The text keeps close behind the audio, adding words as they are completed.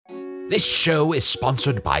This show is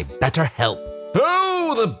sponsored by BetterHelp.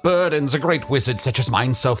 Oh, the burdens a great wizard such as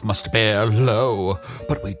myself must bear, lo.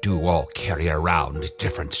 But we do all carry around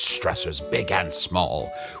different stressors, big and small.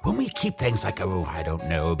 When we keep things like,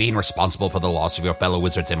 being responsible for the loss of your fellow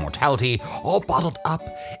wizard's immortality, all bottled up,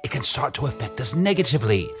 it can start to affect us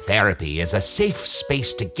negatively. Therapy is a safe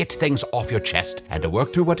space to get things off your chest and to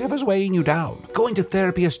work through whatever's weighing you down. Going to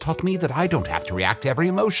therapy has taught me that I don't have to react to every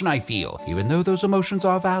emotion I feel, even though those emotions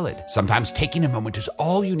are valid. Sometimes taking a moment is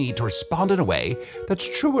all you need to respond in a way that's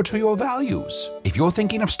truer to your values. If you're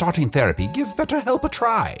thinking of starting therapy, give BetterHelp a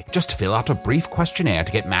try. Just fill out a brief questionnaire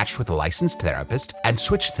to get matched with a licensed therapist and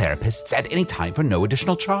switch therapists at any time for no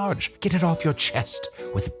additional charge. Get it off your chest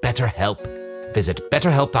with BetterHelp. Visit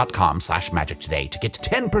betterhelp.com/magic today to get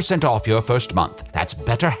 10% off your first month. That's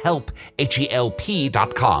BetterHelp,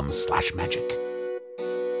 HELP.com/magic.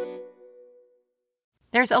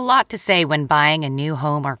 There's a lot to say when buying a new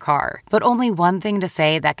home or car, but only one thing to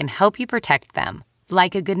say that can help you protect them.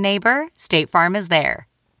 Like a good neighbor, State Farm is there.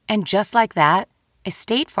 And just like that, a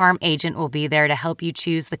State Farm agent will be there to help you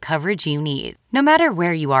choose the coverage you need, no matter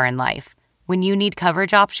where you are in life. When you need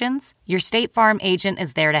coverage options, your State Farm agent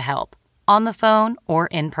is there to help, on the phone or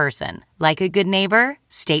in person. Like a good neighbor,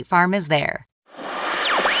 State Farm is there.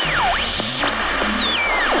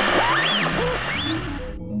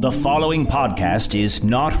 The following podcast is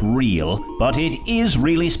not real, but it is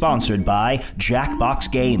really sponsored by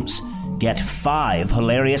Jackbox Games. Get 5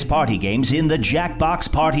 hilarious party games in the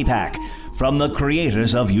Jackbox Party Pack from the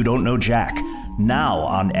creators of You Don't Know Jack. Now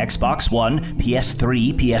on Xbox One,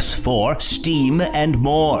 PS3, PS4, Steam, and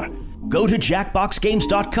more. Go to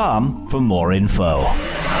jackboxgames.com for more info.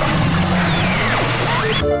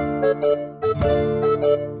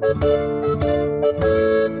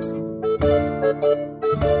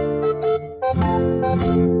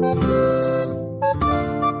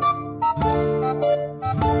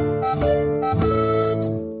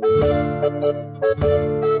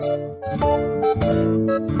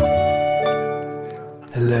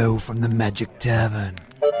 Hello from the Magic Tavern.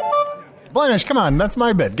 Blemish, come on, that's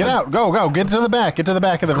my bit. Get out, go, get to the back of the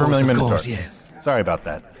Vermilion Minotaur. Of course, yes. Sorry about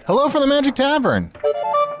that. Hello from the Magic Tavern,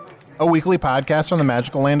 a weekly podcast from the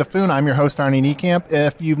magical land of Foon. I'm your host, Arnie Niekamp.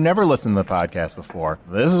 If you've never listened to the podcast before,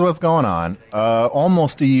 this is what's going on.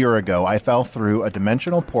 Almost a year ago, I fell through a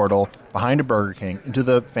dimensional portal behind a Burger King into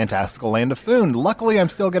the fantastical land of Foon. Luckily, I'm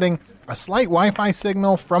still getting a slight Wi-Fi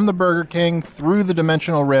signal from the Burger King through the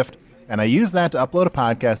dimensional rift, and I use that to upload a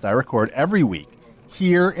podcast I record every week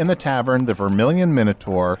here in the tavern, the Vermilion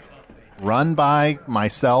Minotaur, run by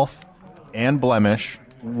myself and Blemish,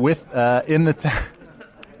 with in the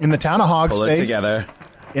town of Hogspace, together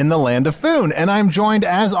in the land of Foon, and I'm joined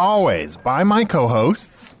as always by my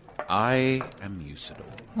co-hosts. I am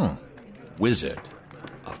Usador, wizard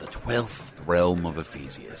of the 12th realm of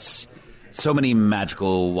Ephesius. So many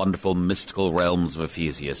magical, wonderful, mystical realms of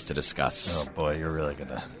Ephesius to discuss. Oh boy, you're really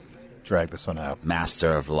gonna drag this one out.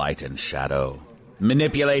 Master of light and shadow,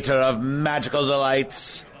 manipulator of magical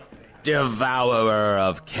delights, devourer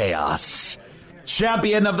of chaos,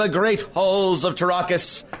 champion of the great halls of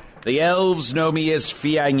Tarakas. The elves know me as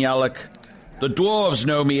Fiang Yalak, the dwarves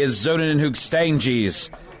know me as Zonin Hugstanges,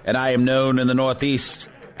 and I am known in the northeast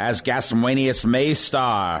as Gasmwanius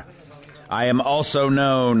Maystar. I am also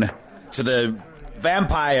known to the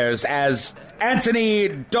vampires as Anthony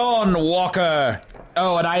Dawnwalker.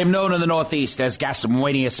 Oh, and I am known in the northeast as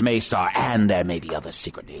Gasmwanius Maystar, and there may be other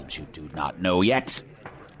secret names you do not know yet.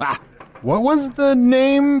 What was the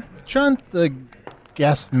name, Chunt? The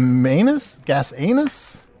Gasanus?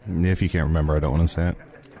 If you can't remember, I don't want to say it.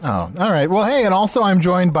 Oh, all right. Well, hey, and also I'm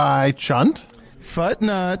joined by Chunt.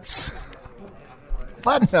 Futnuts.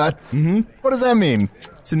 Futnuts? Mm-hmm. What does that mean?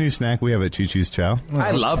 It's a new snack we have at Choo Choo's Chow.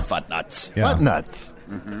 I love Futnuts. Yeah. Futnuts.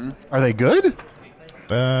 Mm-hmm. Are they good?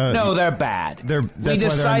 No, they're bad. We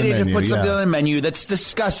decided to put something on the menu that's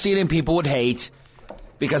disgusting and people would hate,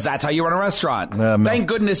 because that's how you run a restaurant. Thank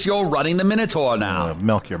goodness you're running the Minotaur now.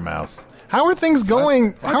 Milk your mouse. How are things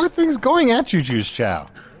going? What? How are things going at Choo Choo's Chow?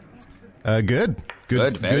 Good.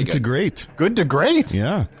 Good to great. Good to great?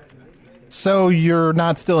 Yeah. So you're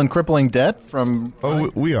not still in crippling debt from...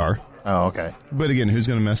 Oh, we are. Oh, okay. But again, who's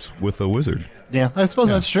going to mess with a wizard? Yeah, I suppose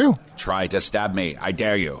that's true. Try to stab me. I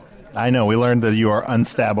dare you. I know. We learned that you are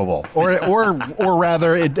unstabbable. Or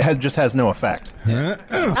rather, it just has no effect.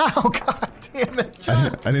 Oh, God damn it,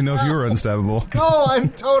 John. I didn't know if you were unstabbable. No, I'm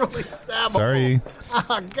totally stabbable. Sorry.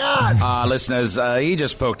 Oh, God. Listeners, he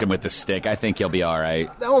just poked him with the stick. I think he'll be all right.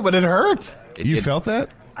 No, but it hurt. You felt that?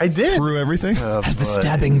 I did. Through everything? Has the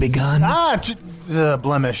stabbing begun?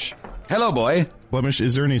 Blemish. Hello, boy. Blemish,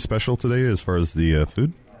 is there any special today as far as the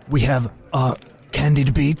food? We have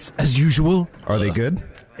candied beets, as usual. Are they good?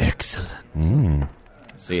 Excellent.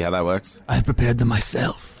 See how that works? I've prepared them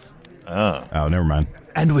myself. Oh, never mind.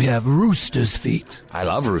 And we have rooster's feet. I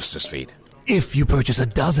love rooster's feet. If you purchase a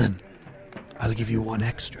dozen, I'll give you one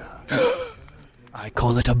extra. I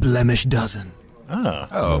call it a blemish dozen.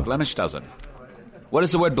 Oh, blemish dozen. What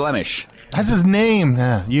is the word blemish? That's his name.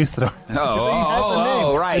 Used to.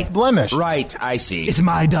 Oh, right. It's blemish. Right, I see. It's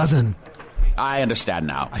my dozen. I understand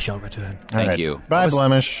now. I shall return. Thank right. you. Bye,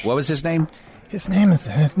 Blemish. What was his name? His name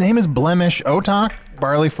is Blemish. Otok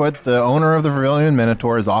Barleyfoot, the owner of the Vermilion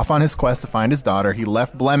Minotaur, is off on his quest to find his daughter. He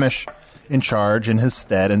left Blemish in charge in his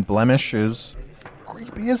stead, and Blemish is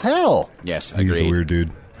creepy as hell. Yes, He's agreed. a weird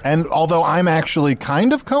dude. And although I'm actually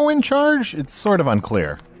kind of co-in charge, it's sort of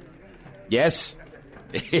unclear. Yes,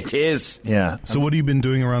 it is. Yeah. So what have you been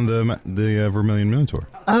doing around the Vermilion Minotaur?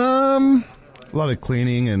 A lot of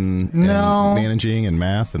cleaning and managing and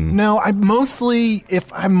math and No, I've mostly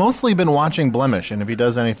been watching Blemish, and if he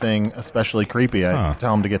does anything especially creepy, I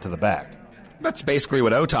tell him to get to the back. That's basically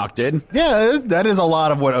what Otok did. Yeah, that is a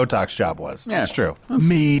lot of what Otok's job was. Yeah. It's true.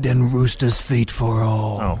 Mead and rooster's feet for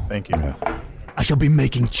all. Oh, thank you. I shall be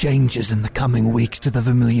making changes in the coming weeks to the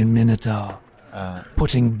Vermilion Minotaur,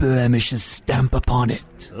 putting Blemish's stamp upon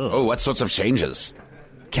it. Oh, what sorts of changes?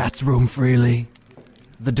 Cats roam freely.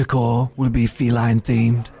 The decor will be feline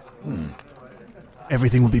themed.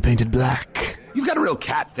 Everything will be painted black. You've got a real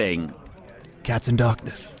cat thing. Cats in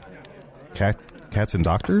darkness. cats and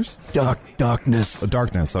doctors? Darkness.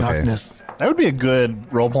 Darkness, okay. Darkness. That would be a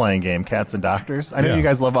good role-playing game, Cats and Doctors. I know Yeah. you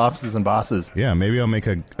guys love Offices and Bosses. Yeah, maybe I'll make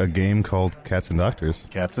a game called Cats and Doctors.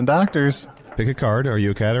 Cats and Doctors. Pick a card. Are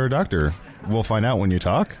you a cat or a doctor? We'll find out when you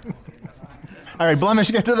talk. All right, Blemish,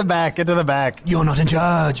 get to the back. Get to the back. You're not in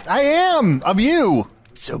charge. I am of you.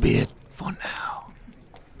 So be it for now.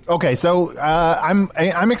 Okay, so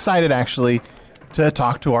I'm excited actually to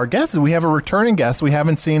talk to our guests. We have a returning guest we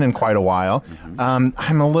haven't seen in quite a while. I'm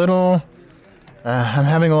having a little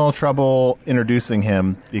trouble introducing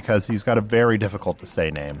him because he's got a very difficult to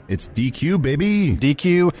say name. It's DQ, baby.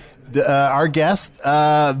 DQ, our guest,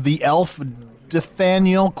 the elf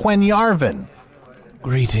Nathaniel Quenyarvin.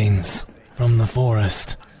 Greetings from the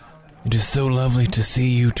forest. It is so lovely to see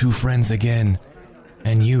you two friends again.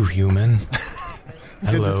 And you, human. It's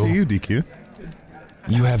good to see you, DQ.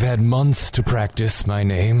 You have had months to practice my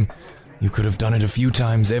name. You could have done it a few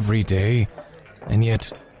times every day. And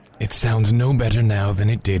yet, it sounds no better now than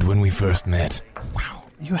it did when we first met. Wow,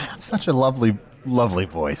 you have such a lovely, lovely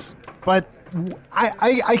voice. But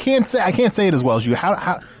I can't say it as well as you.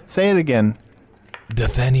 How say it again?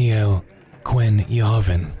 Nathaniel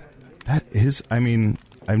Quenyarvin. That is, I mean,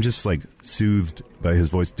 I'm just like soothed by his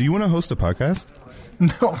voice. Do you want to host a podcast?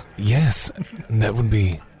 No. Yes, that would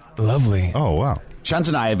be lovely. Oh, wow. Chunt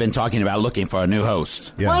and I have been talking about looking for a new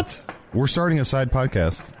host. Yeah. What? We're starting a side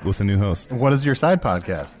podcast with a new host. What is your side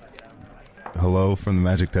podcast? Hello from the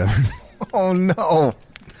Magic Tavern. Oh, no.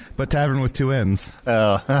 But tavern with two N's.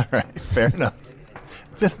 Oh, all right. Fair enough.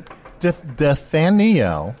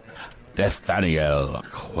 Nathaniel Nathaniel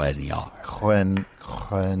Quenyar.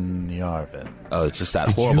 Quenyarvin. Oh, it's just that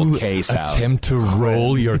horrible K sound. Attempt to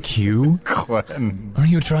roll your Q? Are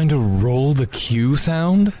you trying to roll the Q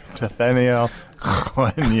sound? Nathaniel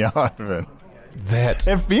Quenyarvin. That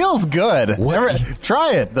It feels good. What?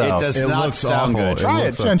 Try it, though. It does not looks sound awful. good. Try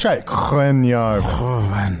it. Try it. Quenyarvin. Oh,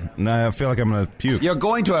 man. No, I feel like I'm going to puke. You're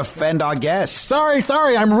going to offend our guests. Sorry.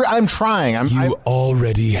 I'm trying. you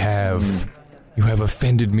already have. You have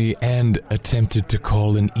offended me and attempted to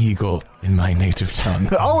call an eagle in my native tongue.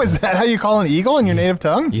 Oh, is that how you call an eagle in your native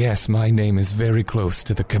tongue? Yes, my name is very close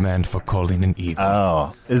to the command for calling an eagle.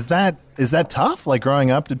 Oh, is that tough? Like growing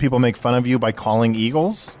up, did people make fun of you by calling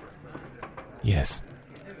eagles? Yes.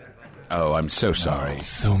 Oh, I'm so sorry.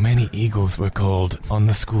 So many eagles were called on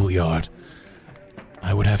the schoolyard.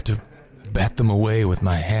 I would have to bat them away with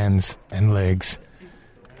my hands and legs.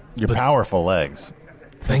 Your But- powerful legs,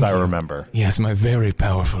 Thank as I you. remember. Yes, my very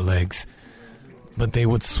powerful legs. But they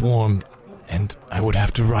would swarm, and I would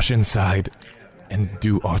have to rush inside and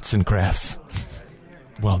do arts and crafts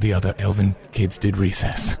while the other elven kids did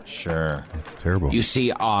recess. Sure. It's terrible. You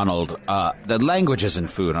see, Arnold, the languages in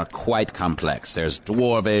Foon are quite complex. There's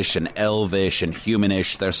Dwarvish and Elvish and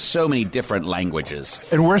Humanish. There's so many different languages.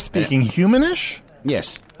 And we're speaking humanish?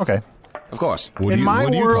 Yes, Okay. of course. What in do you my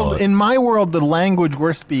call it? world, the language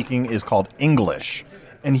we're speaking is called English,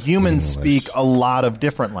 and humans speak a lot of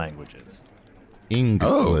different languages.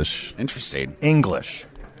 English. Interesting. English,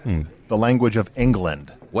 the language of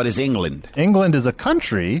England. What is England? England is a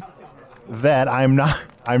country that I'm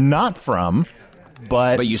not from,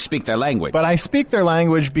 But you speak their language. But I speak their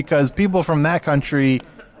language because people from that country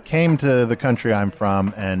came to the country I'm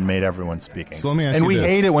from and made everyone speak English. So let me ask and you we this.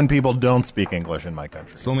 hate it when people don't speak English in my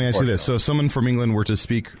country. So let me ask you this. So if someone from England were to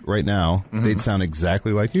speak right now, they'd sound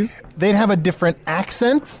exactly like you? They'd have a different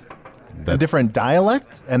accent, a different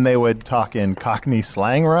dialect, and they would talk in Cockney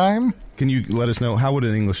slang rhyme. Can you let us know, how would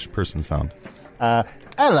an English person sound?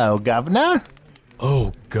 Hello, governor.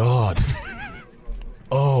 Oh, God.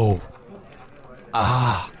 Oh.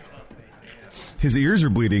 His ears are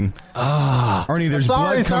bleeding. Arnie, there's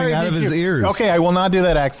blood coming out of his ears. Okay, I will not do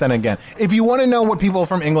that accent again. If you want to know what people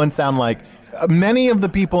from England sound like, many of the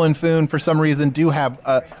people in Foon, for some reason, do have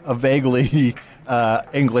a vaguely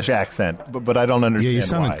English accent, but I don't understand why. Yeah, you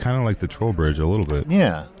sounded kind of like the Troll Bridge a little bit.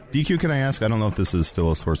 Yeah. DQ, can I ask, I don't know if this is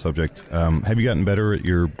still a sore subject, have you gotten better at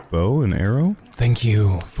your bow and arrow? Thank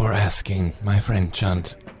you for asking, my friend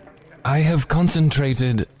Chunt. I have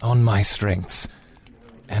concentrated on my strengths,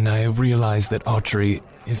 and I have realized that archery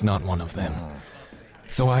is not one of them.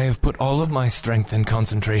 So I have put all of my strength and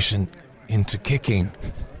concentration into kicking,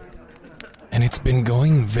 and it's been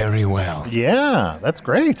going very well. Yeah, that's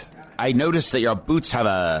great. I noticed that your boots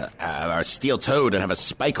are steel-toed and have a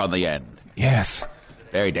spike on the end. Yes.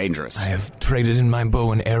 Very dangerous. I have traded in my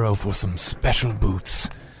bow and arrow for some special boots,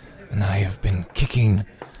 and I have been kicking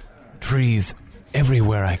trees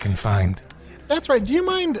everywhere I can find. That's right. Do you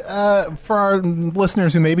mind, for our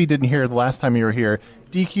listeners who maybe didn't hear the last time you were here,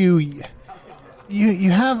 DQ,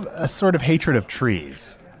 you have a sort of hatred of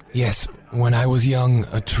trees. Yes, when I was young,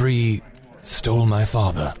 a tree stole my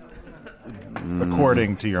father.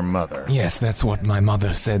 According to your mother. Yes, that's what my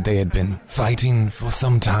mother said. They had been fighting for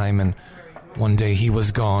some time, and one day he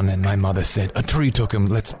was gone, and my mother said, a tree took him,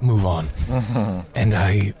 let's move on. And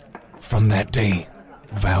I, from that day,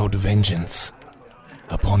 vowed vengeance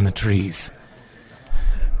upon the trees.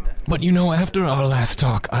 But you know, after our last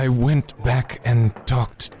talk, I went back and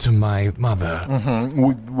talked to my mother.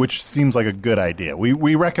 Which seems like a good idea.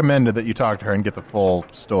 We recommended that you talk to her and get the full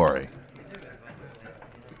story.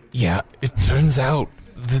 Yeah, it turns out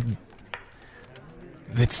that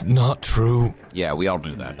that's not true. Yeah, we all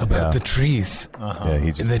knew that. About the trees. Yeah,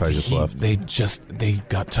 he just left. They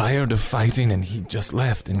got tired of fighting, and he just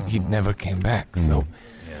left, and he never came back. So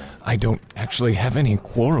I don't actually have any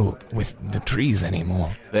quarrel with the trees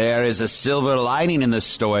anymore. There is a silver lining in this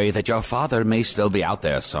story that your father may still be out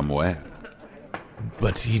there somewhere.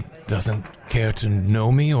 But he doesn't care to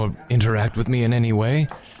know me or interact with me in any way?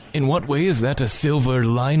 In what way is that a silver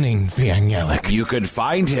lining, Fiangyalek? You could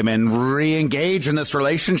find him and re-engage in this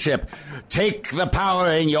relationship. Take the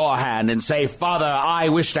power in your hand and say, Father, I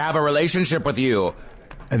wish to have a relationship with you.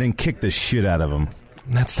 And then kick the shit out of him.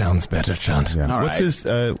 That sounds better, Chunt. Yeah. All What's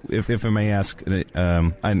right. his, if I may ask,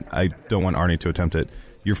 I don't want Arnie to attempt it,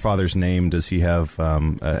 your father's name, does he have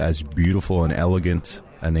as beautiful and elegant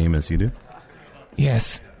a name as you do?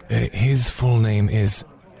 Yes, his full name is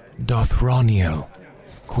Darthroniel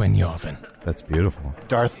Quenjarvin. That's beautiful.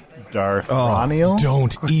 Darth Roniel?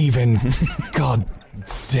 Don't even. God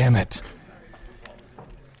damn it.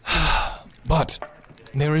 But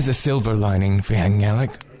there is a silver lining,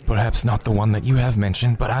 Fiangyalek. Perhaps not the one that you have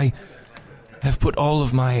mentioned, but I have put all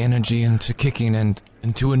of my energy into kicking and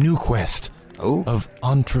into a new quest of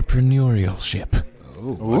entrepreneurship.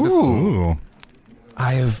 Ooh.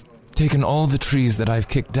 I have taken all the trees that I've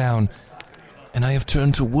kicked down, and I have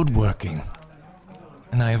turned to woodworking.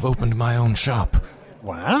 And I have opened my own shop.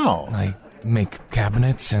 Wow. I make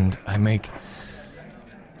cabinets, and I make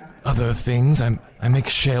other things. I make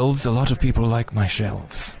shelves. A lot of people like my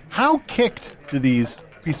shelves. How kicked do these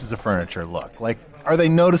pieces of furniture look? Like, are they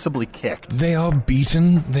noticeably kicked? They are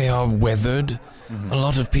beaten. They are weathered. A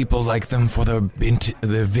lot of people like them for their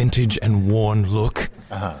vintage and worn look.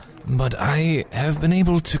 But I have been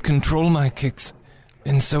able to control my kicks,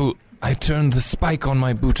 and so I turned the spike on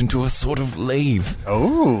my boot into a sort of lathe.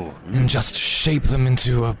 Oh. And just shape them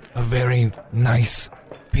into a very nice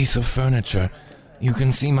piece of furniture. You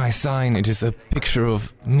can see my sign. It is a picture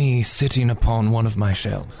of me sitting upon one of my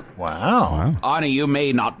shelves. Wow. Arnie, you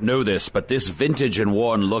may not know this, but this vintage and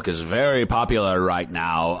worn look is very popular right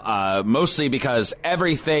now. Mostly because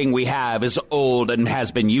everything we have is old and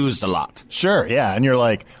has been used a lot. Sure, yeah. And you're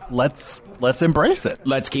like, let's embrace it.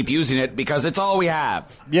 Let's keep using it because it's all we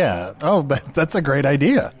have. Yeah. Oh, that's a great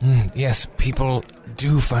idea. Yes, people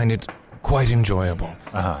do find it quite enjoyable.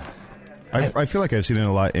 I feel like I've seen it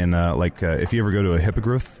a lot in, if you ever go to a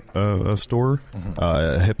hippogriff store,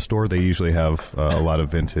 a hip store, they usually have a lot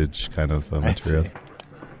of vintage kind of material.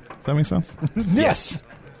 Does that make sense? Yes.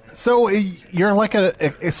 So you're like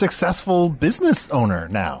a successful business owner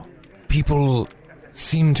now. People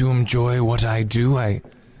seem to enjoy what I do. I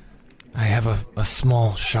have a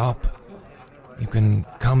small shop. You can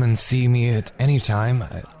come and see me at any time.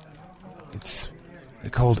 It's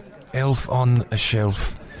called Elf on a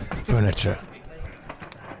Shelf Furniture.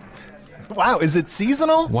 Wow, is it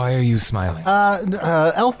seasonal? Why are you smiling?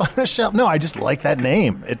 Elf on a Shelf. No, I just like that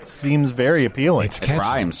name. It seems very appealing. It's catchy.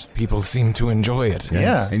 rhymes. People seem to enjoy it.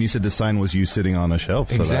 Yeah. And you said the sign was you sitting on a shelf.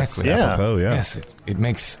 So Exactly. That's Yeah. apropos, yeah. Yes, it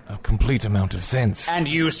makes a complete amount of sense. And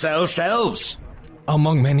you sell shelves.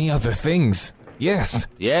 Among many other things. Yes.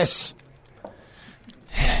 Yes.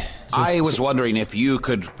 I was wondering if you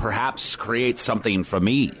could perhaps create something for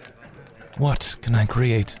me. What can I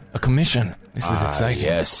create? A commission. This is exciting.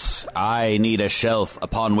 Yes, I need a shelf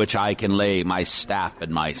upon which I can lay my staff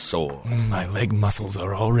and my sword. My leg muscles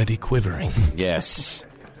are already quivering. Yes.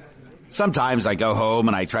 Sometimes I go home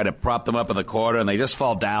and I try to prop them up in the corner and they just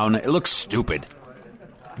fall down. It looks stupid.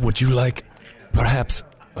 Would you like, perhaps,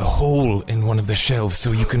 a hole in one of the shelves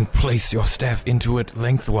so you can place your staff into it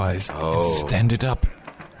lengthwise and stand it up?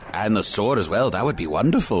 And the sword as well. That would be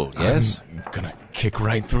wonderful. Yes. I'm gonna kick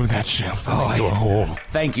right through that shelf and into a hole.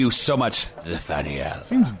 Thank you so much, Nathaniel.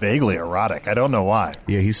 Seems vaguely erotic. I don't know why.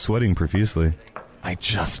 Yeah, he's sweating profusely. I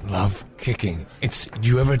just love kicking.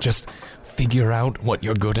 You ever just figure out what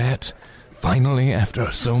you're good at? Finally,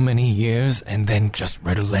 after so many years, and then just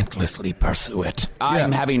relentlessly pursue it.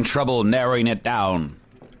 I'm having trouble narrowing it down.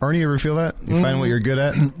 Arnie, you ever feel that? You find what you're good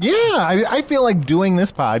at? Yeah, I feel like doing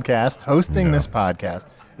this podcast, hosting this podcast,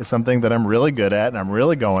 is something that I'm really good at, and I'm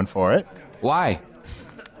really going for it. Why?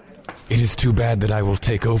 It is too bad that I will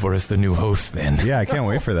take over as the new host then. Yeah, I can't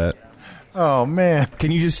wait for that. Oh, man. Can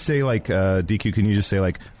you just say, like, DQ, can you just say,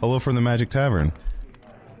 like, hello from the Magic Tavern?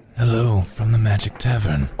 Hello from the Magic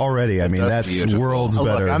Tavern. Already, I mean, that's beautiful. worlds Oh,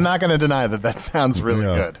 better. look, I'm not going to deny that sounds really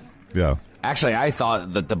good. Yeah. Actually, I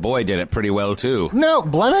thought that the boy did it pretty well, too. No,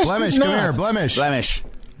 Blemish. Blemish, did come not. here, Blemish. Blemish.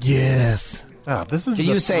 Yes. Oh, this is Can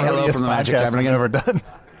the you say hello throatiest from the Magic podcast Tavern I've again? ever done.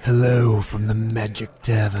 Hello from the Magic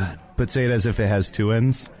Tavern. But say it as if it has two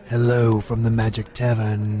ends. Hello from the Magic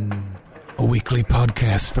Tavern. A weekly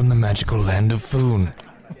podcast from the magical land of Foon.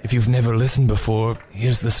 If you've never listened before,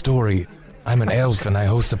 here's the story. I'm an elf and I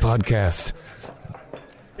host a podcast.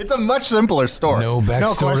 It's a much simpler story. No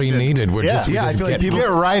backstory question. needed. We Yeah, just I feel like people get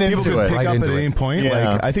right people into can it. pick Right up at into any it. point.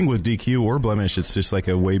 Yeah. Like I think with DQ or Blemish, it's just like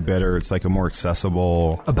a way better. It's like a more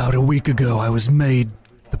accessible. About a week ago, I was made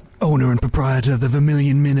the owner and proprietor of the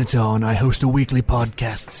Vermilion Minotaur, and I host a weekly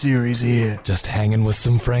podcast series here. Just hanging with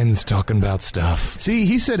some friends talking about stuff. See,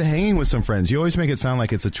 he said hanging with some friends. You always make it sound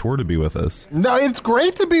like it's a chore to be with us. No, it's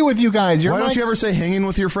great to be with you guys. Why don't you ever say hanging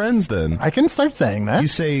with your friends then? I can start saying that. You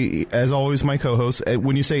say, as always, my co-host.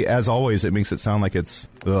 When you say as always, it makes it sound like it's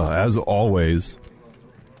as always.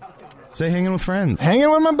 Say hanging with friends. Hanging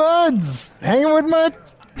with my buds. Hanging with my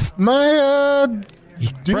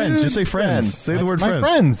Friends. Just say friends. Say the word my friends.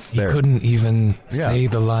 friends. He There. couldn't even Yeah. say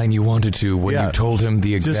the line you wanted to when Yeah. you told him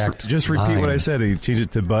the exact Just repeat line. what I said. He changed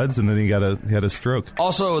it to buds, and then he had a stroke.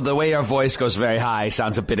 Also, the way your voice goes very high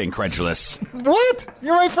sounds a bit incredulous. What?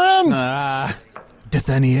 You're my friends.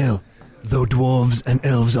 Nathaniel, though dwarves and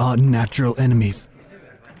elves are natural enemies,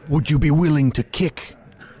 would you be willing to kick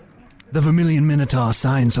the Vermilion Minotaur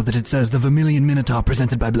sign so that it says the Vermilion Minotaur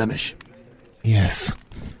presented by Blemish? Yes.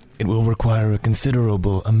 It will require a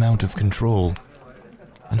considerable amount of control.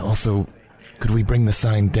 And also, could we bring the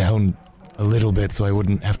sign down a little bit so I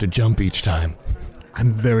wouldn't have to jump each time?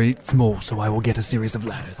 I'm very small, so I will get a series of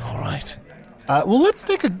ladders. All right. Well, let's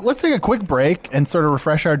take a quick break and sort of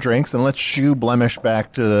refresh our drinks, and let's shoo Blemish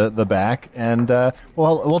back to the back, and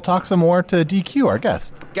we'll talk some more to DQ, our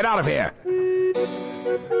guest. Get out of here.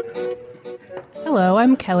 Hello,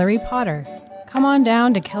 I'm Kellery Potter. Come on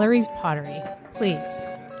down to Kellery's Pottery, please.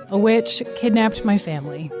 A witch kidnapped my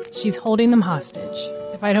family. She's holding them hostage.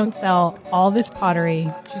 If I don't sell all this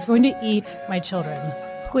pottery, she's going to eat my children.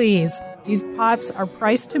 Please, these pots are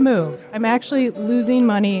priced to move. I'm actually losing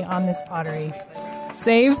money on this pottery.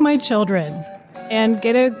 Save my children and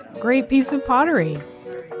get a great piece of pottery.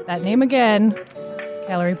 That name again,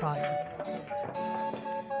 Kellery Potter.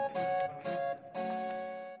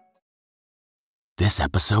 This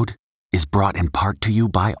episode is brought in part to you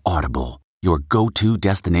by Audible, your go-to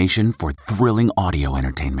destination for thrilling audio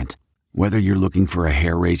entertainment. Whether you're looking for a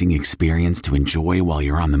hair-raising experience to enjoy while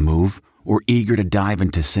you're on the move or eager to dive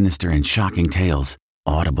into sinister and shocking tales,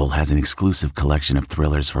 Audible has an exclusive collection of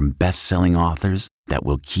thrillers from best-selling authors that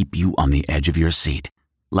will keep you on the edge of your seat.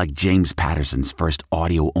 Like James Patterson's first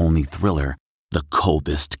audio-only thriller, The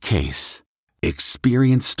Coldest Case.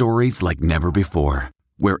 Experience stories like never before,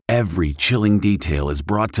 where every chilling detail is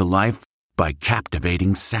brought to life by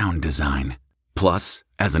captivating sound design. Plus,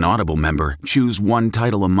 as an Audible member, choose one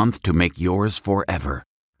title a month to make yours forever.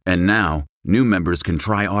 And now, new members can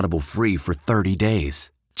try Audible free for 30 days.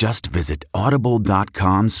 Just visit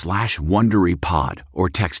audible.com/WonderyPod or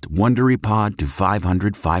text WonderyPod to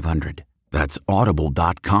 500-500. That's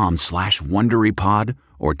audible.com/WonderyPod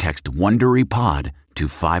or text WonderyPod to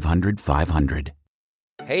 500-500.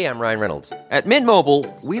 Hey, I'm Ryan Reynolds. At Mint Mobile,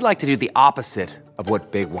 we like to do the opposite of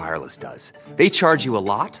what Big Wireless does. They charge you a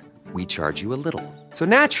lot, we charge you a little. So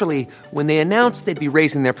naturally, when they announced they'd be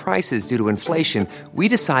raising their prices due to inflation, we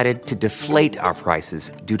decided to deflate our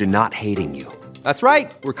prices due to not hating you. That's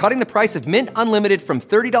right. We're cutting the price of Mint Unlimited from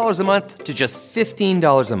 $30 a month to just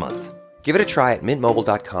 $15 a month. Give it a try at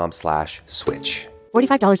mintmobile.com/switch.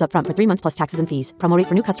 $45 up front for 3 months plus taxes and fees. Promo rate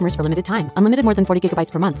for new customers for limited time. Unlimited more than 40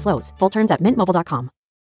 gigabytes per month. Slows full terms at mintmobile.com.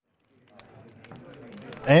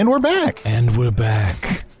 And we're back.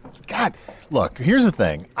 God, look, here's the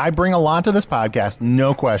thing. I bring a lot to this podcast,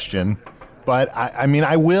 no question. But, I mean,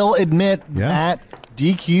 I will admit that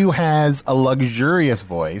DQ has a luxurious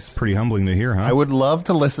voice. Pretty humbling to hear, huh? I would love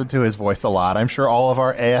to listen to his voice a lot. I'm sure all of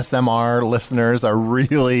our ASMR listeners are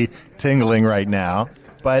really tingling right now.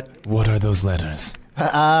 But what are those letters?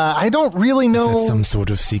 I don't really know. Is it some sort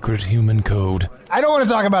of secret human code? I don't want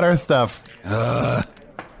to talk about our stuff. So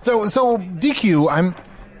DQ,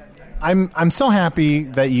 I'm so happy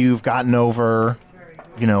that you've gotten over,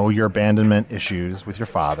 your abandonment issues with your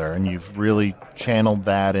father, and you've really channeled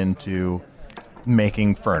that into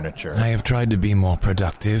making furniture. I have tried to be more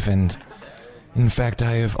productive, and in fact,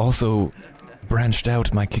 I have also branched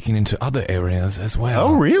out my kicking into other areas as well.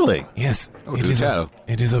 Oh, really? Yes.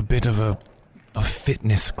 It is a bit of a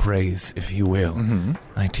fitness craze, if you will. Mm-hmm.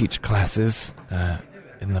 I teach classes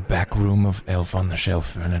in the back room of Elf on the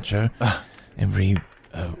Shelf Furniture every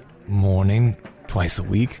morning, twice a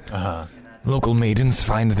week. Local maidens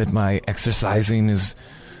find that my exercising is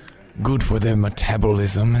good for their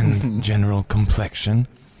metabolism and general complexion.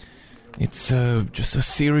 It's just a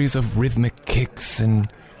series of rhythmic kicks and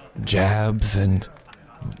jabs and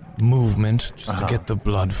movement just to get the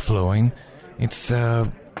blood flowing. It's the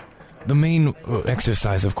main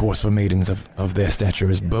exercise, of course, for maidens of their stature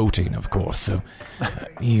is boating, of course. So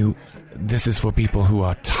this is for people who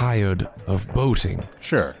are tired of boating.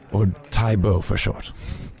 Sure. Or Taibo for short.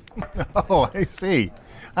 Oh, I see.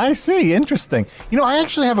 Interesting. I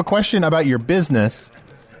actually have a question about your business.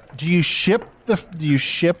 Do you ship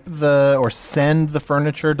or send the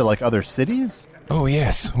furniture to like other cities? Oh,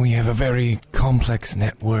 yes. We have a very complex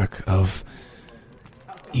network of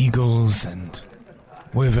eagles and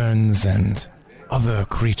wyverns and other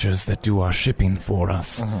creatures that do our shipping for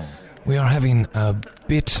us. We are having a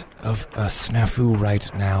bit of a snafu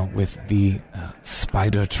right now with the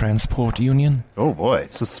Spider Transport Union. Oh boy,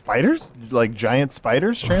 so spiders? Like giant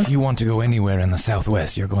spiders? If you want to go anywhere in the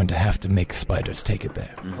Southwest, you're going to have to make spiders take it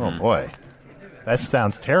there. Oh boy, that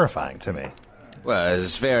sounds terrifying to me. Well,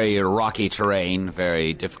 it's very rocky terrain,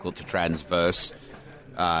 very difficult to traverse.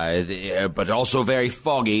 But also very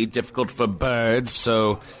foggy, difficult for birds,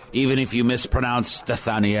 so even if you mispronounced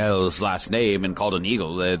Nathaniel's last name and called an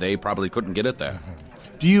eagle, they probably couldn't get it there.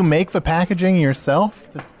 Do you make the packaging yourself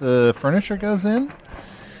that the furniture goes in?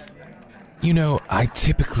 I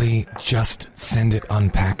typically just send it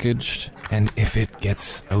unpackaged, and if it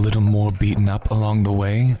gets a little more beaten up along the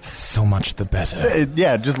way, so much the better. It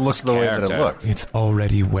just looks the way that it looks. It's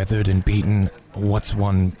already weathered and beaten. What's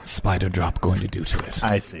one spider drop going to do to it?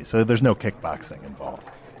 I see. So there's no kickboxing involved.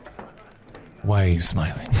 Why are you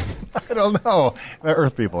smiling? I don't know. The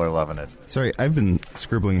Earth people are loving it. Sorry, I've been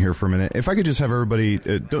scribbling here for a minute. If I could just have everybody,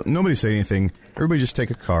 nobody say anything. Everybody just take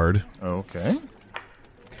a card. Okay.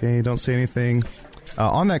 Okay, don't say anything.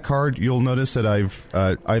 On that card, you'll notice that I've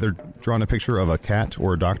either drawn a picture of a cat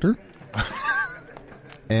or a doctor.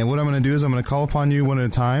 And what I'm going to do is I'm going to call upon you one at a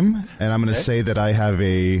time, and I'm going to say that I have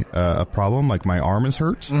a problem, like my arm is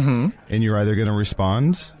hurt, and you're either going to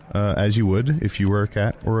respond as you would if you were a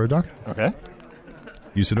cat or a doctor. Okay.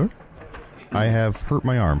 Usador, I have hurt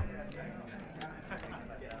my arm.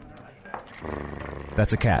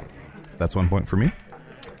 That's a cat. That's 1 point for me.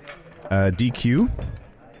 DQ,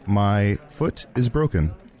 my foot is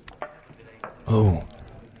broken. Oh,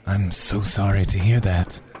 I'm so sorry to hear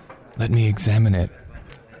that. Let me examine it.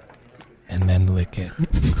 And then lick it.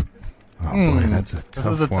 Oh boy, that's a tough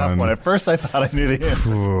one. This is a tough one. At first I thought I knew the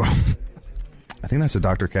answer. I think that's a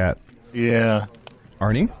Dr. Cat. Yeah.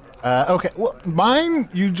 Arnie? Okay, well, mine,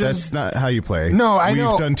 you just... That's not how you play. No, I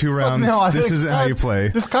know. We've done 2 rounds. No, this isn't how you play.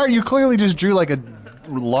 This card, you clearly just drew like a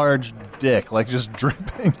large dick, like just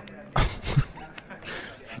dripping.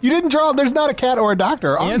 You didn't draw... There's not a cat or a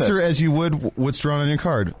doctor on Answer this. as you would what's drawn on your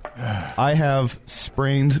card. I have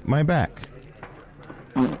sprained my back.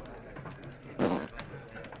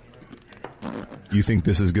 You think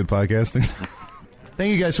this is good podcasting?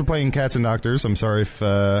 Thank you guys for playing Cats and Doctors. I'm sorry if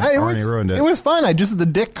Arnie ruined it. It was fun. The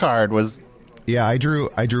dick card was... Yeah, I drew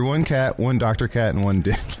one cat, one Dr. Cat, and one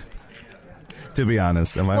dick. To be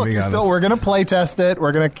honest, being honest? So we're gonna play test it.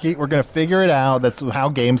 We're gonna figure it out. That's how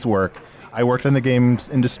games work. I worked in the games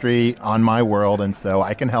industry on my world, and so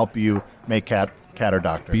I can help you make cat or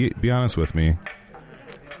doctor. Be honest with me.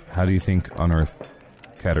 How do you think on Earth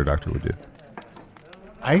cat or doctor would do?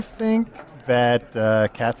 I think that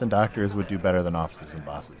cats and doctors would do better than offices and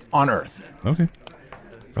bosses on Earth. Okay.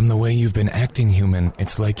 From the way you've been acting, human,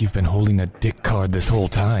 it's like you've been holding a dick card this whole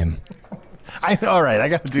time. I know, all right, I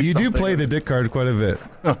got to do You something. do play the dick card quite a bit.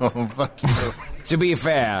 Oh, fuck you. To be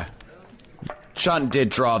fair, Chunt did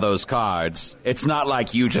draw those cards. It's not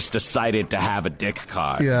like you just decided to have a dick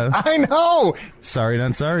card. Yeah. I know! Sorry,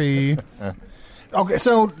 not sorry. Okay,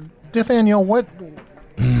 so, Nathaniel, what...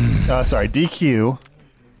 DQ.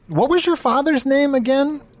 What was your father's name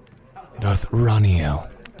again? Darth Raniel.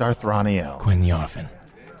 Darth Raniel. Quinn Yarvin.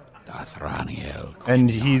 Darth Raniel. And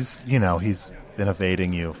he's been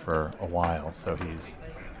evading you for a while, so he's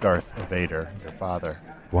Darth Evader, your father.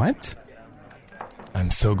 What?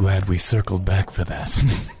 I'm so glad we circled back for that.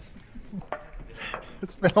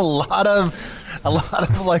 It's been a lot of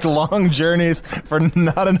like long journeys for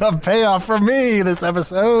not enough payoff for me this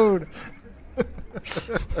episode.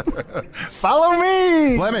 Follow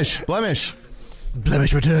me. Blemish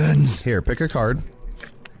returns. Here, pick a card.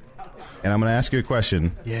 And I'm going to ask you a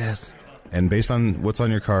question. Yes. And based on what's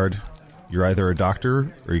on your card, you're either a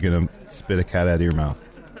doctor or you're going to spit a cat out of your mouth.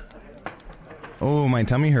 Oh, my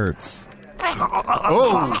tummy hurts.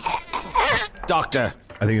 Oh. Doctor.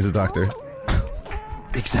 I think it's a doctor.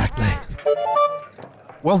 Exactly.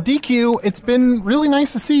 Well, DQ, it's been really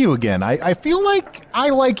nice to see you again. I feel like I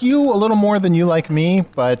like you a little more than you like me,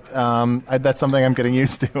 but that's something I'm getting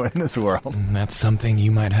used to in this world. That's something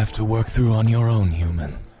you might have to work through on your own,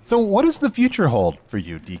 human. So what does the future hold for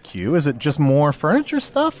you, DQ? Is it just more furniture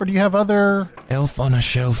stuff, or do you have other...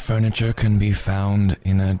 Elf-on-a-shelf furniture can be found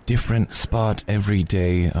in a different spot every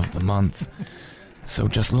day of the month. So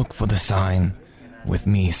just look for the sign with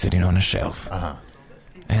me sitting on a shelf. Uh-huh.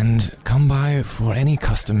 And come by for any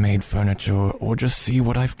custom-made furniture or just see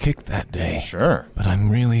what I've kicked that day. Sure. But I'm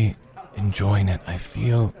really enjoying it. I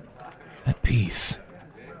feel at peace.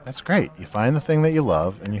 That's great. You find the thing that you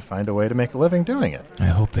love, and you find a way to make a living doing it. I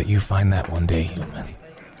hope that you find that one day, human.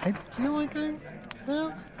 I feel like I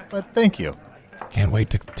have, but thank you. Can't wait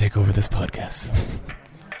to take over this podcast soon.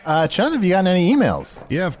 Chunt, have you gotten any emails?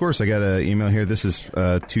 Yeah, of course. I got an email here. This is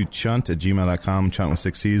to chunt@gmail.com, Chunt with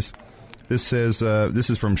 6 C's. This says, this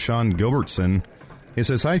is from Sean Gilbertson. He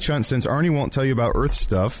says, "Hi, Chunt. Since Arnie won't tell you about Earth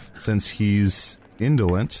stuff, since he's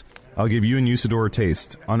indolent, I'll give you and Usador a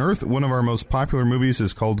taste. On Earth, one of our most popular movies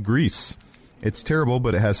is called Grease. It's terrible,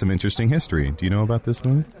 but it has some interesting history. Do you know about this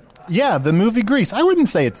movie?" Yeah, the movie Grease. I wouldn't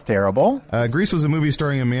say it's terrible. Grease was a movie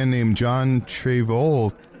starring a man named John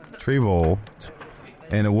Travolta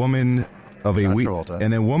and a woman of a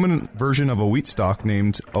woman version of a wheat stock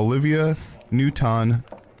named Olivia Newton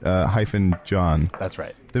John. That's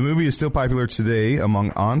right. The movie is still popular today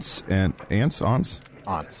among aunts.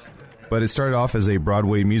 But it started off as a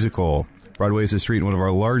Broadway musical. Broadway is a street in one of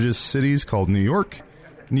our largest cities called New York.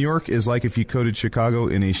 New York is like if you coated Chicago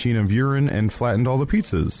in a sheen of urine and flattened all the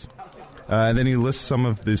pizzas. And then he lists some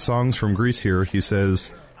of the songs from Grease here. He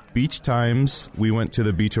says, "Beach Times, we went to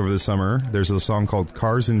the beach over the summer." There's a song called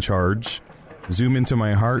Cars in Charge. "Zoom into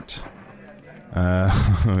my heart."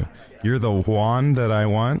 "You're the one that I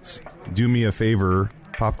want." "Do me a favor,"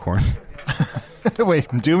 popcorn. Wait,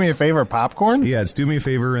 "do me a favor," popcorn? Yeah, it's "do me a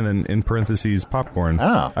favor," and then in parentheses, popcorn.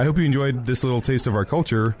 Oh. I hope you enjoyed this little taste of our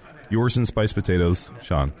culture. Yours in spiced potatoes,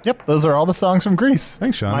 Sean. Yep, those are all the songs from Grease.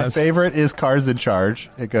 Thanks, Sean. My favorite is Cars in Charge.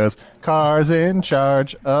 It goes, "Cars in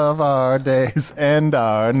charge of our days and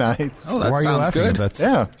our nights." Oh, that Why are you sounds laughing? good.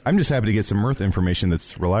 Yeah. I'm just happy to get some Earth information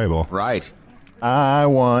that's reliable. Right. I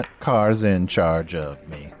want cars in charge of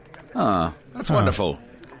me. That's wonderful.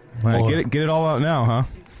 Well, get it all out now, huh?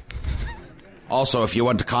 Also, if you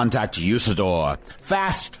want to contact Usador,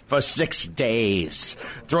 fast for 6 days.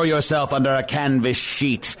 Throw yourself under a canvas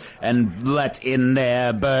sheet and let in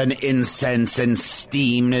there burn incense and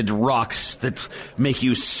steamed rocks that make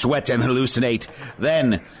you sweat and hallucinate.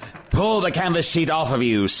 Then pull the canvas sheet off of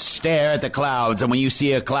you, stare at the clouds, and when you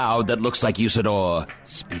see a cloud that looks like Usador,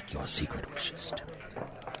 speak your secret wishes to me.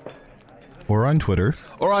 Or on Twitter.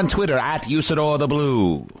 Or on Twitter at Usador the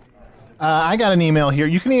Blue. I got an email here.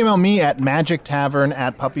 You can email me at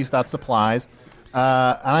magictavern@puppies.supplies.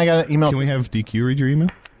 And I got an email. Can we have DQ read your email?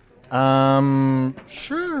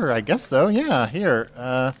 Sure, I guess so. Yeah,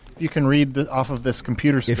 here. You can read off of this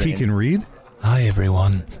computer screen. If he can read? Hi,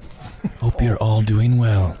 everyone. Hope you're all doing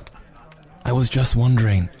well. I was just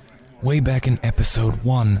wondering, way back in episode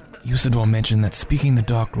 1, Usador mentioned that speaking the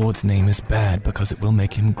Dark Lord's name is bad because it will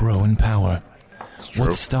make him grow in power.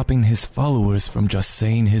 What's stopping his followers from just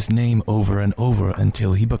saying his name over and over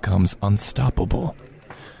until he becomes unstoppable?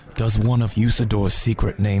 Does one of Usador's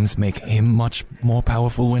secret names make him much more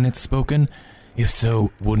powerful when it's spoken? If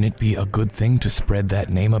so, wouldn't it be a good thing to spread that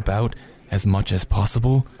name about as much as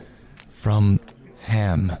possible? From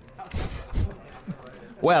Ham.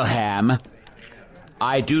 Well, Ham,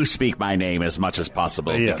 I do speak my name as much as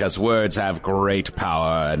possible because words have great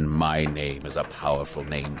power, and my name is a powerful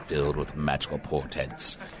name filled with magical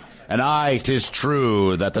portents. And it is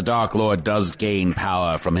true that the Dark Lord does gain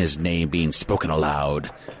power from his name being spoken aloud,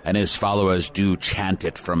 and his followers do chant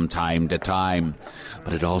it from time to time,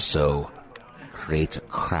 but it also creates a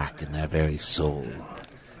crack in their very soul.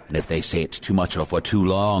 And if they say it too much or for too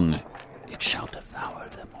long, it shall devour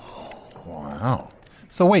them all. Wow.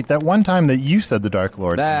 So wait, that one time that you said the Dark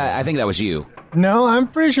Lord's name. I think that was you. No, I'm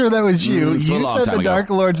pretty sure that was you. It's a You long said time the ago. Dark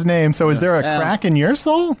Lord's name, so is there a crack in your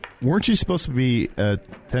soul? Weren't you supposed to be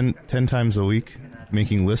 10 times a week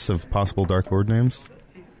making lists of possible Dark Lord names?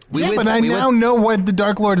 But I now know what the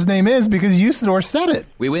Dark Lord's name is because Usador said it.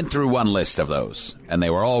 We went through one list of those, and they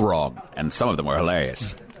were all wrong, and some of them were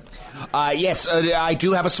hilarious. Yes, I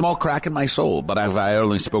do have a small crack in my soul, but I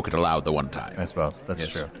only spoke it aloud the one time. I suppose. That's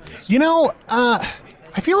true. You know,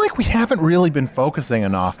 I feel like we haven't really been focusing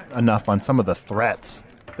enough on some of the threats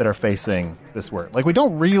that are facing this world. Like, we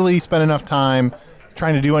don't really spend enough time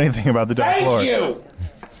trying to do anything about the Dark Lord. Thank you!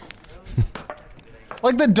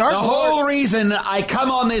 Like, the Dark The Lord... whole reason I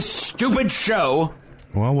come on this stupid show...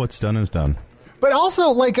 Well, what's done is done. But also,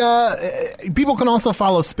 like, people can also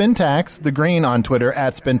follow Spintax, the Green, on Twitter,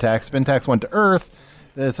 at Spintax. Spintax went to Earth.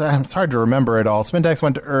 It's hard to remember it all. Spintax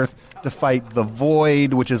went to Earth to fight the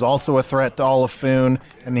Void, which is also a threat to all of Foon,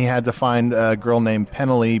 and he had to find a girl named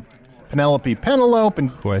Penelope Penelope.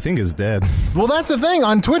 Who I think is dead. Well, that's the thing.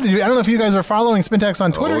 On Twitter, I don't know if you guys are following Spintax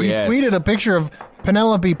on Twitter. Yes. He tweeted a picture of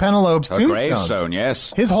Penelope's A tombstone. gravestone,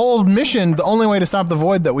 yes. His whole mission, the only way to stop the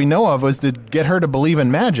Void that we know of, was to get her to believe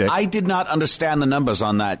in magic. I did not understand the numbers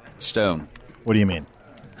on that stone. What do you mean?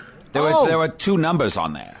 There were two numbers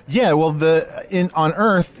on there. Yeah, well, on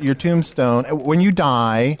Earth, your tombstone, when you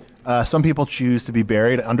die, some people choose to be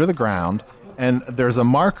buried under the ground, and there's a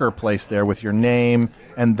marker placed there with your name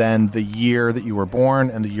and then the year that you were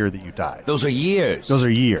born and the year that you died. Those are years. Those are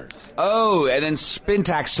years. Oh, and then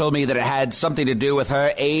Spintax told me that it had something to do with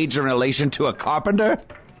her age in relation to a carpenter?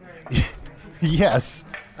 Yes.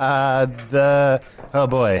 Oh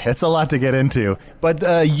boy, it's a lot to get into.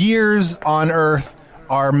 But years on Earth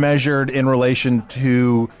are measured in relation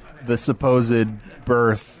to the supposed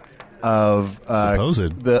birth of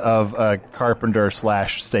carpenter /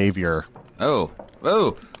 savior. Oh,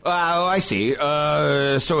 I see.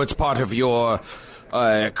 So it's part of your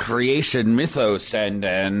creation mythos and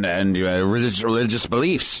religious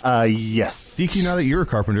beliefs. Yes. DQ, now that you're a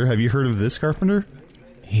carpenter, have you heard of this carpenter?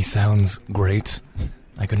 He sounds great.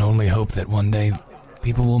 I can only hope that one day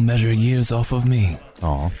people will measure years off of me.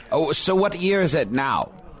 Aw. Oh, so what year is it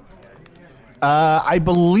now? I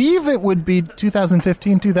believe it would be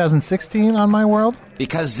 2015, 2016 on my world.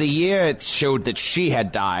 Because the year it showed that she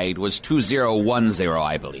had died was 2010,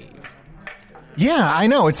 I believe. Yeah, I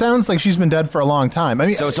know. It sounds like she's been dead for a long time. I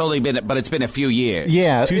mean, so it's only been, but it's been a few years.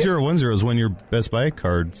 Yeah, 2010 is when your Best Buy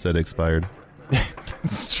card said expired.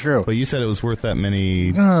 It's true. But you said it was worth that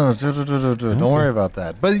many. Don't worry about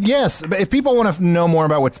that. But yes, if people want to know more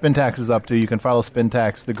about what Spintax is up to, you can follow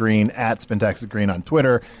Spintax the Green at Spintax the Green on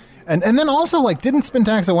Twitter. And then also, like, didn't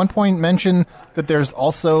Spintax at one point mention that there's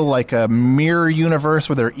also, like, a mirror universe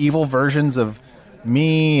where there are evil versions of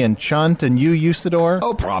me and Chunt and you, Usador?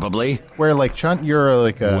 Oh, probably. Where, like, Chunt, you're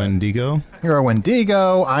like a... Wendigo? You're a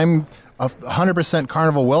Wendigo. I'm 100%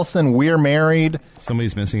 Carnival Wilson. We're married.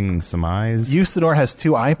 Somebody's missing some eyes. Usador has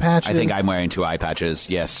 2 eye patches. I think I'm wearing 2 eye patches,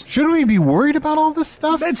 yes. Should we be worried about all this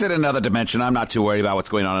stuff? It's in another dimension. I'm not too worried about what's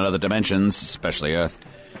going on in other dimensions, especially Earth.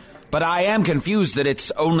 But I am confused that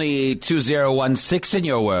it's only 2016 in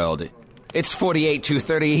your world. It's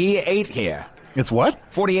 48238 here. It's what?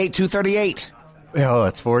 48238. Oh,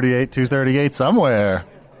 it's 48238 somewhere.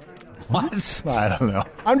 What? I don't know.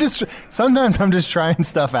 Sometimes I'm just trying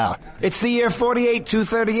stuff out. It's the year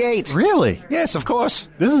 48238. Really? Yes, of course.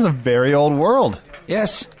 This is a very old world.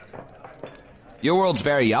 Yes. Your world's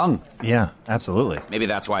very young. Yeah, absolutely. Maybe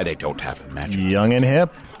that's why they don't have magic. Young and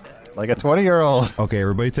hip. like a 20-year-old. Okay,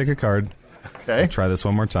 everybody take a card. Okay. Try this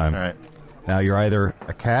one more time. All right. Now you're either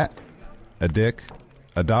a cat, a dick,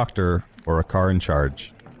 a doctor, or a car in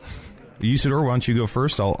charge. Usador, why don't you go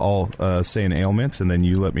first? I'll say an ailment, and then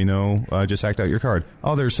you let me know. Just act out your card.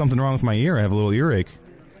 Oh, there's something wrong with my ear. I have a little earache.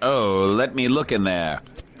 Oh, let me look in there.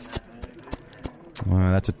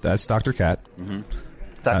 That's Dr. Cat. Mm-hmm.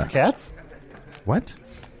 Dr. Katz? What?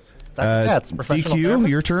 Dr. Katz, professional DQ, therapist?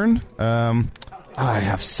 your turn. I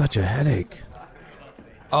have such a headache.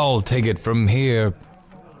 I'll take it from here.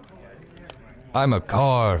 I'm a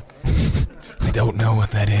car. I don't know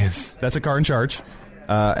what that is. That's a car in charge.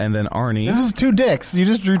 And then Arnie. This is 2 dicks. You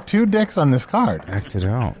just drew 2 dicks on this card. Act it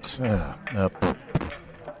out.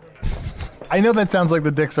 I know that sounds like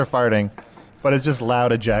the dicks are farting, but it's just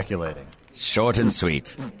loud ejaculating. Short and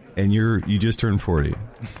sweet. And you just turned 40.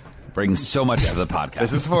 Brings so much to the podcast.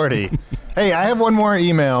 This is 40. Hey, I have one more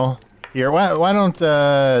email here. Why don't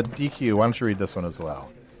DQ? Why don't you read this one as well?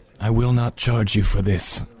 I will not charge you for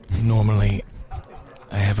this. Normally,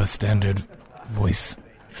 I have a standard voice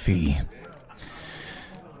fee.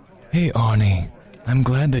 Hey, Arnie. I'm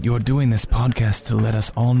glad that you're doing this podcast to let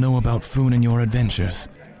us all know about Foon and your adventures.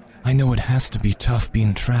 I know it has to be tough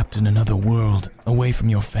being trapped in another world, away from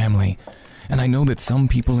your family, and I know that some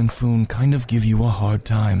people in Foon kind of give you a hard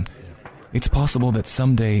time. It's possible that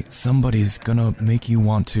someday somebody's gonna make you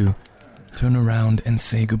want to turn around and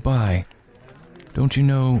say goodbye. Don't you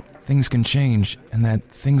know things can change and that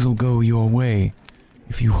things will go your way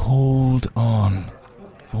if you hold on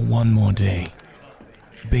for one more day?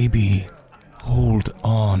 Baby, hold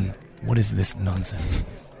on. What is this nonsense?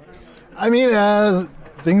 I mean,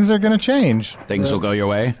 things are going to change. Things will go your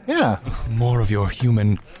way? Yeah. More of your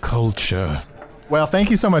human culture. Well,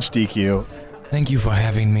 thank you so much, DQ. Thank you for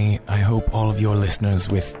having me. I hope all of your listeners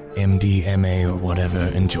with MDMA or whatever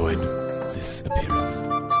enjoyed this appearance.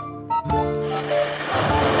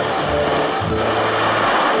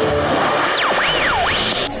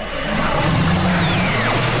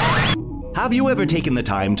 Have you ever taken the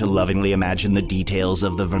time to lovingly imagine the details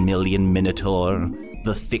of the Vermilion Minotaur,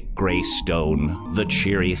 the thick gray stone, the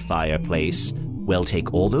cheery fireplace? Well,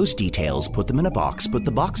 take all those details, put them in a box, put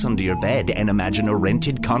the box under your bed, and imagine a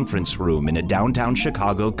rented conference room in a downtown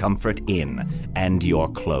Chicago Comfort Inn, and you're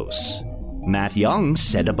close. Matt Young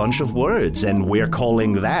said a bunch of words, and we're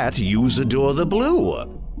calling that Usador the Blue.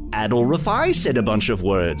 Adol Rafai said a bunch of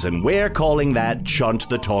words, and we're calling that Chunt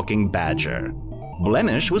the Talking Badger.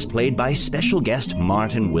 Blemish was played by special guest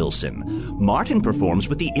Martin Wilson. Martin performs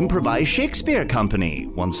with the Improvised Shakespeare Company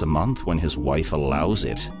once a month when his wife allows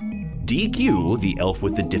it. DQ, the elf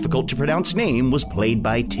with the difficult-to-pronounce name, was played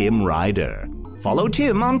by Tim Ryder. Follow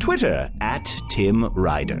Tim on Twitter,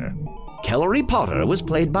 @TimRyder. Kellery Potter was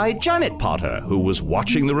played by Janet Potter, who was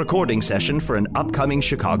watching the recording session for an upcoming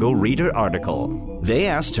Chicago Reader article. They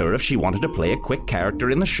asked her if she wanted to play a quick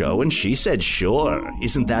character in the show, and she said sure.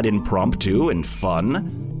 Isn't that impromptu and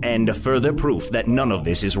fun? And a further proof that none of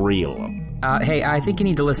this is real. Hey, I think you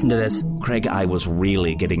need to listen to this. Craig, I was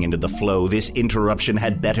really getting into the flow. This interruption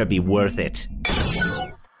had better be worth it.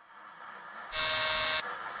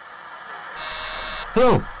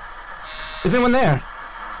 Hello? Is anyone there?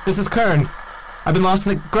 This is Kern. I've been lost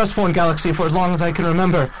in the Grusforn galaxy for as long as I can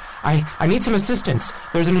remember. I need some assistance.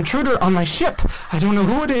 There's an intruder on my ship. I don't know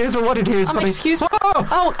who it is or what it is, but excuse me.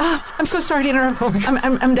 I'm so sorry to interrupt.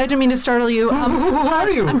 I didn't mean to startle you. Who are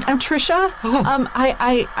you? I'm Trisha.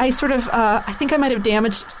 I sort of, I think I might have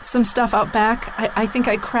damaged some stuff out back. I think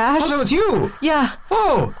I crashed. Oh, that was you? Yeah.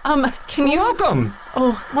 Oh. Can you? Welcome.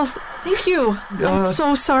 Oh, well, thank you. I'm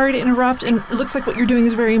so sorry to interrupt, and it looks like what you're doing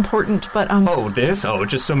is very important, but, Oh, this? Oh,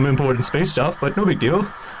 just some important space stuff, but no big deal.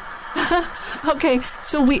 Okay,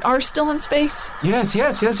 so we are still in space? Yes,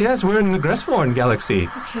 we're in the Grusforn galaxy.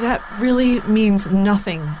 Okay, that really means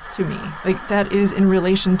nothing to me. Like, that is in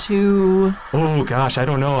relation to... Oh, gosh, I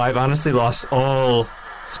don't know. I've honestly lost all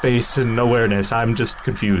space and awareness. I'm just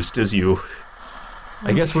confused as you. Okay.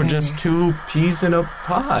 I guess we're just 2 peas in a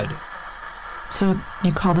pod. So,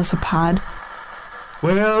 you call this a pod?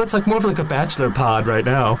 Well, it's more of like a bachelor pod right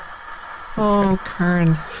now. Oh,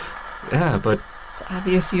 Kern. Yeah, but... It's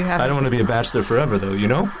obvious you have... I don't want to be a bachelor forever, though, you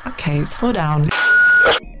know? Okay, slow down.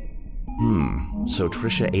 So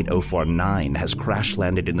Trisha 8049 has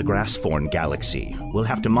crash-landed in the Grusforn galaxy. We'll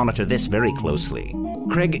have to monitor this very closely.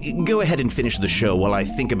 Craig, go ahead and finish the show while I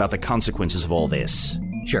think about the consequences of all this.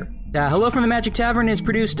 Sure. Hello from the Magic Tavern is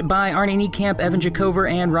produced by Arnie Niekamp, Evan Jacover,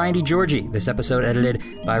 and Ryan D. Georgie. This episode edited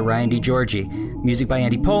by Ryan D. Georgie. Music by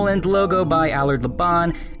Andy Poland. Logo by Allard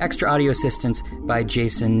Laban. Extra audio assistance by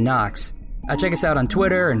Jason Knox. Check us out on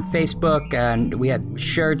Twitter and Facebook, and we have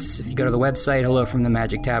shirts if you go to the website,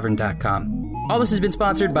 hellofromthemagictavern.com. All this has been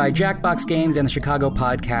sponsored by Jackbox Games and the Chicago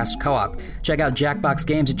Podcast Co-op. Check out Jackbox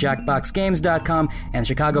Games at jackboxgames.com and the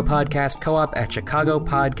Chicago Podcast Co-op at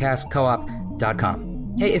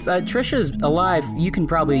chicagopodcastcoop.com. Hey, if Trisha's alive, you can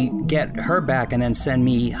probably get her back and then send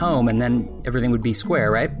me home, and then everything would be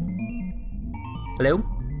square, right? Hello?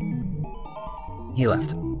 He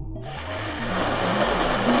left.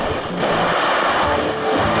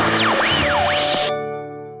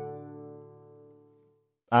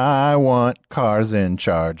 I want cars in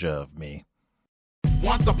charge of me.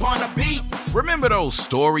 Once upon a beat. Remember those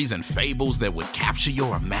stories and fables that would capture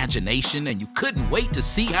your imagination and you couldn't wait to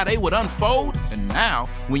see how they would unfold? And now,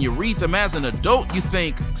 when you read them as an adult, you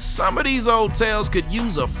think, some of these old tales could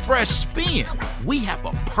use a fresh spin. We have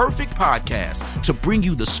a perfect podcast to bring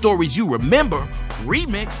you the stories you remember,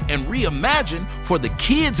 remix, and reimagine for the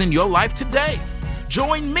kids in your life today.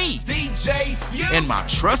 Join me, DJ Few, and my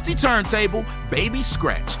trusty turntable, Baby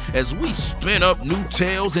Scratch, as we spin up new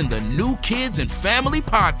tales in the New Kids and Family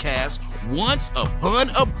podcast, Once Upon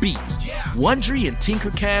a Beat. Wondery and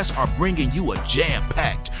Tinkercast are bringing you a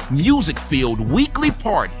jam-packed, music-filled weekly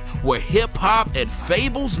party where hip-hop and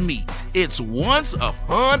fables meet. It's Once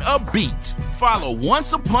Upon a Beat. Follow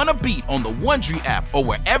Once Upon a Beat on the Wondery app or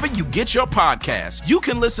wherever you get your podcasts. You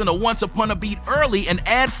can listen to Once Upon a Beat early and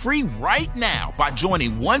ad-free right now by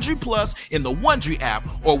joining Wondery Plus in the Wondery app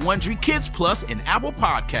or Wondery Kids Plus in Apple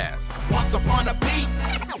Podcasts. Once Upon a Beat.